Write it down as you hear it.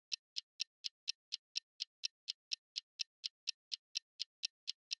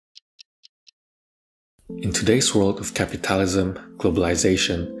In today's world of capitalism,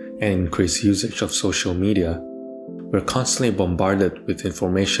 globalization, and increased usage of social media, we're constantly bombarded with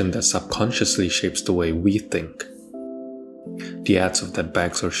information that subconsciously shapes the way we think. The ads of that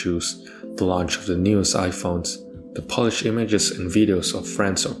bags or shoes, the launch of the newest iPhones, the polished images and videos of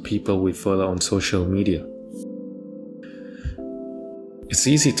friends or people we follow on social media. It's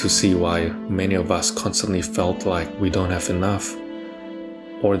easy to see why many of us constantly felt like we don't have enough,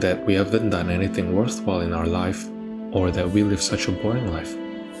 or that we haven't done anything worthwhile in our life, or that we live such a boring life.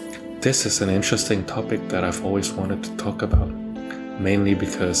 This is an interesting topic that I've always wanted to talk about, mainly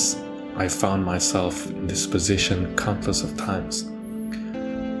because I found myself in this position countless of times,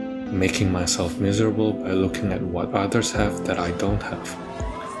 making myself miserable by looking at what others have that I don't have,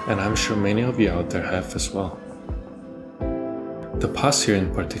 and I'm sure many of you out there have as well. The past year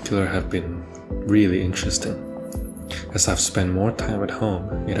in particular have been really interesting. As I've spent more time at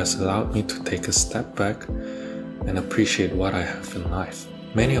home, it has allowed me to take a step back and appreciate what I have in life.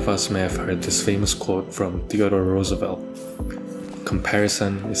 Many of us may have heard this famous quote from Theodore Roosevelt: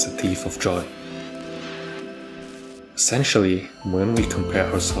 "Comparison is a thief of joy." Essentially, when we compare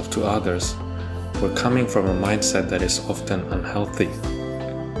ourselves to others, we're coming from a mindset that is often unhealthy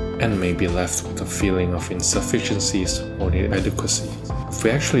and may be left with a feeling of insufficiencies or inadequacy. If we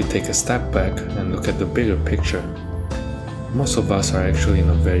actually take a step back and look at the bigger picture, most of us are actually in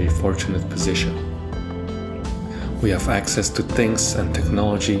a very fortunate position. We have access to things and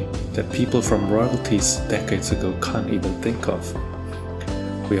technology that people from royalties decades ago can't even think of.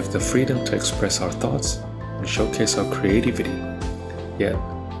 We have the freedom to express our thoughts and showcase our creativity. Yet,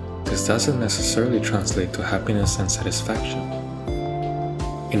 this doesn't necessarily translate to happiness and satisfaction.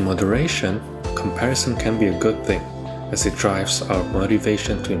 In moderation, comparison can be a good thing, as it drives our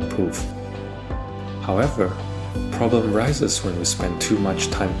motivation to improve. However, the problem rises when we spend too much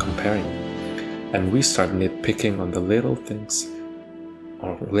time comparing, and we start nitpicking on the little things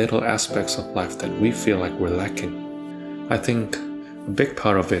or little aspects of life that we feel like we're lacking. I think a big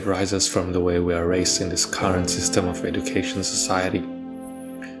part of it rises from the way we are raised in this current system of education society.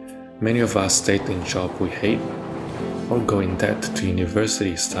 Many of us stay in jobs we hate, or go in debt to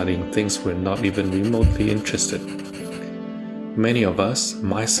university studying things we're not even remotely interested in. Many of us,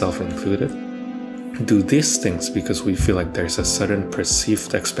 myself included, do these things because we feel like there's a certain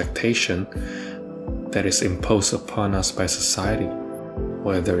perceived expectation that is imposed upon us by society,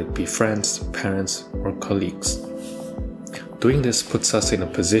 whether it be friends, parents, or colleagues. Doing this puts us in a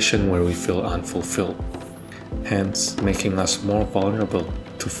position where we feel unfulfilled, hence making us more vulnerable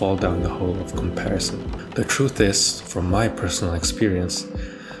to fall down the hole of comparison. The truth is, from my personal experience,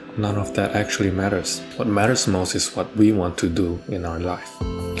 none of that actually matters. What matters most is what we want to do in our life.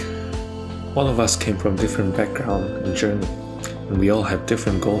 All of us came from different background and journey, and we all have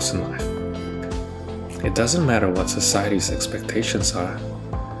different goals in life. It doesn't matter what society's expectations are,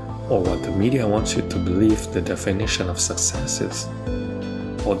 or what the media wants you to believe the definition of success is.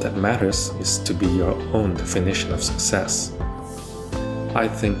 All that matters is to be your own definition of success. I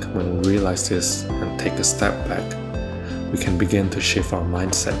think when we realize this and take a step back, we can begin to shift our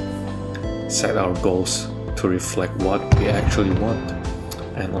mindset, set our goals to reflect what we actually want,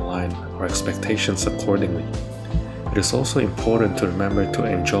 and align our expectations accordingly. It is also important to remember to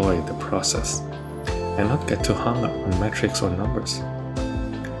enjoy the process and not get too hung up on metrics or numbers.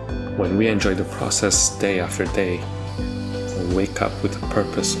 When we enjoy the process day after day, and wake up with a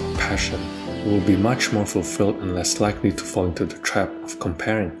purpose or passion, we will be much more fulfilled and less likely to fall into the trap of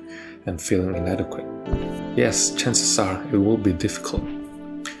comparing and feeling inadequate. Yes, chances are it will be difficult.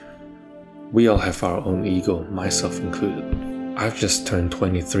 We all have our own ego, myself included. I've just turned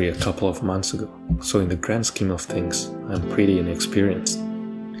 23 a couple of months ago, so in the grand scheme of things, I'm pretty inexperienced.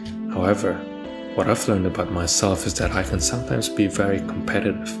 However, what I've learned about myself is that I can sometimes be very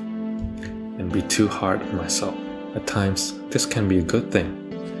competitive and be too hard on myself. At times, this can be a good thing,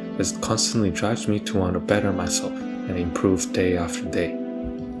 as it constantly drives me to want to better myself and improve day after day.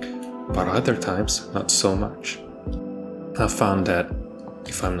 But other times, not so much. I've found that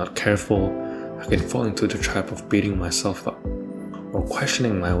if I'm not careful, I can fall into the trap of beating myself up, or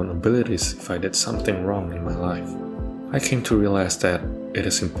questioning my own abilities if I did something wrong in my life. I came to realize that it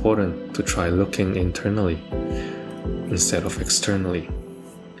is important to try looking internally instead of externally.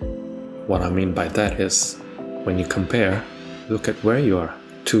 What I mean by that is, when you compare, look at where you are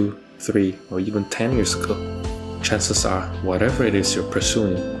 2, 3, or even 10 years ago. Chances are, whatever it is you're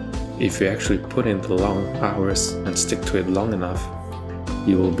pursuing, if you actually put in the long hours and stick to it long enough,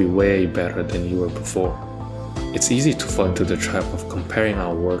 you will be way better than you were before. It's easy to fall into the trap of comparing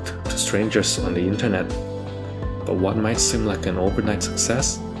our work to strangers on the internet, but what might seem like an overnight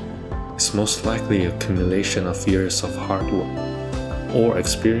success is most likely a accumulation of years of hard work or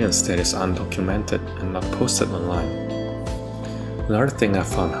experience that is undocumented and not posted online. Another thing I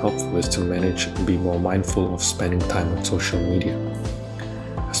found helpful is to manage and be more mindful of spending time on social media,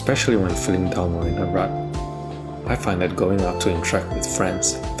 especially when feeling down or in a rut. I find that going out to interact with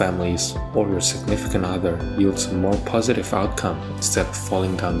friends, families, or your significant other yields a more positive outcome instead of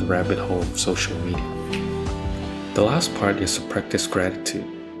falling down the rabbit hole of social media. The last part is to practice gratitude.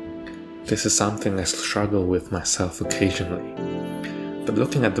 This is something I struggle with myself occasionally, but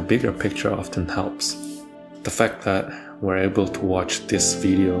looking at the bigger picture often helps. The fact that we're able to watch this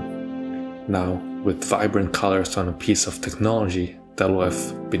video now with vibrant colors on a piece of technology that will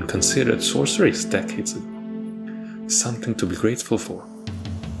have been considered sorceries decades ago is something to be grateful for.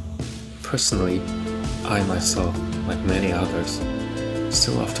 Personally, I myself, like many others,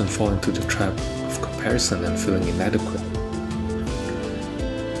 still often fall into the trap of comparison and feeling inadequate,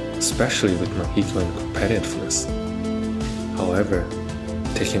 especially with my ego and competitiveness. However,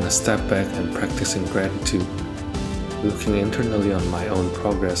 taking a step back and practicing gratitude, looking internally on my own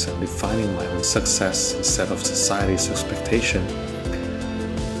progress and defining my own success instead of society's expectation,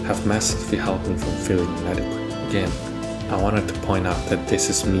 have massively helped me from feeling inadequate. Again, I wanted to point out that this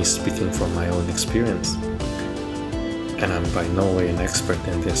is me speaking from my own experience, and I'm by no way an expert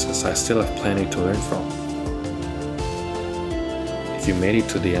in this, as I still have plenty to learn from. If you made it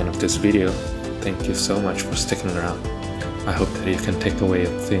to the end of this video, thank you so much for sticking around. I hope that you can take away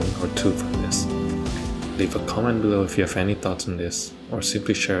a thing or two from this. Leave a comment below if you have any thoughts on this, or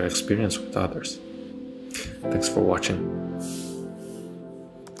simply share your experience with others. Thanks for watching.